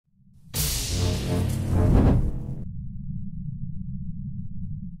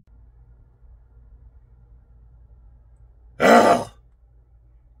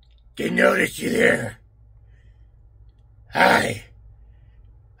Didn't notice you there. Hi,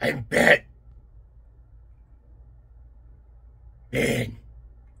 I'm Batman.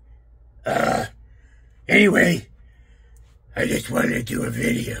 Anyway, I just wanted to do a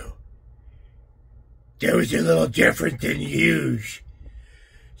video. That was a little different than usual.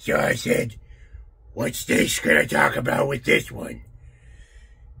 So I said, what's this gonna talk about with this one?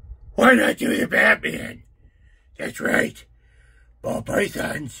 Why not do the Batman? That's right. Ball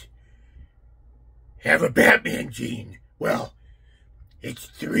pythons have a Batman gene. Well, it's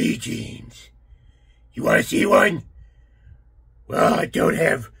 3 genes. You want to see one? Well, I don't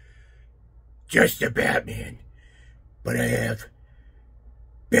have just a Batman, but I have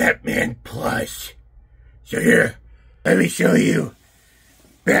Batman Plus. So here, let me show you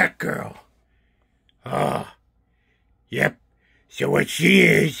Batgirl. Yep. So what she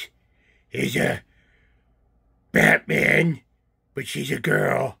is a Batman, but she's a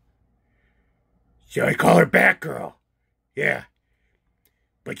girl. So I call her Batgirl. Yeah.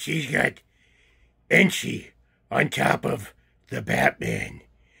 But she's got Enchi on top of the Batman.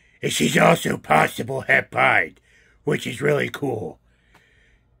 And she's also possible het-pied, which is really cool.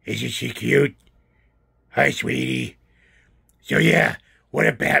 Isn't she cute? Hi, sweetie. So yeah, what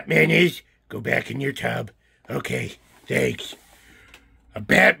a Batman is, go back in your tub. Okay, thanks. A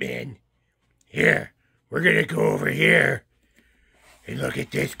Batman? Here, we're gonna go over here and look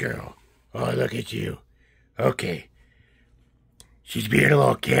at this girl. Oh, look at you. Okay. She's being a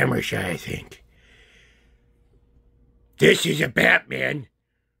little camera shy, I think. This is a Batman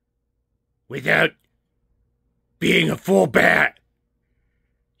without being a full bat.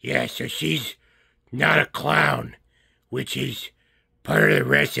 Yeah, so she's not a clown, which is part of the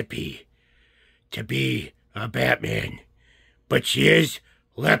recipe to be a Batman. But she is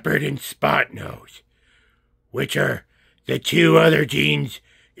leopard and spot nose, which are the 2 other genes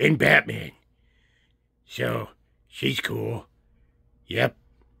in Batman. So, she's cool. Yep.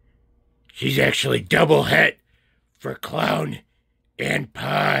 She's actually double het for clown and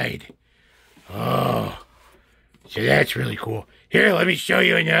pied. Oh, so that's really cool. Here, let me show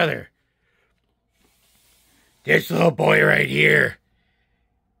you another. This little boy right here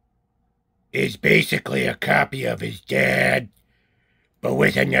is basically a copy of his dad, but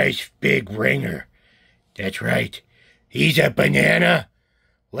with a nice big ringer. That's right. He's a banana,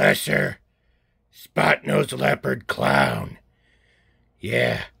 lesser, spot-nosed leopard clown.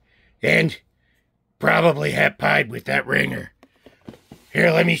 Yeah, and probably het-pied with that ringer.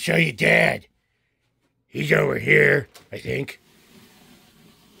 Here, let me show you Dad. He's over here, I think.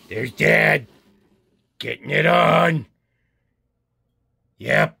 There's Dad. Getting it on.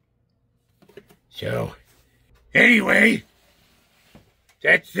 Yep. So, anyway,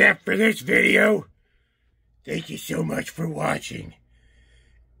 that's that for this video. Thank you so much for watching.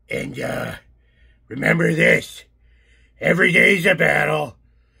 And, remember this. Every day's a battle.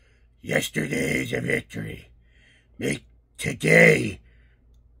 Yesterday's a victory. Make today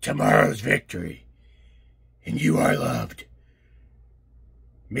tomorrow's victory. And you are loved.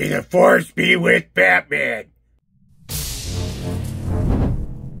 May the force be with Batman.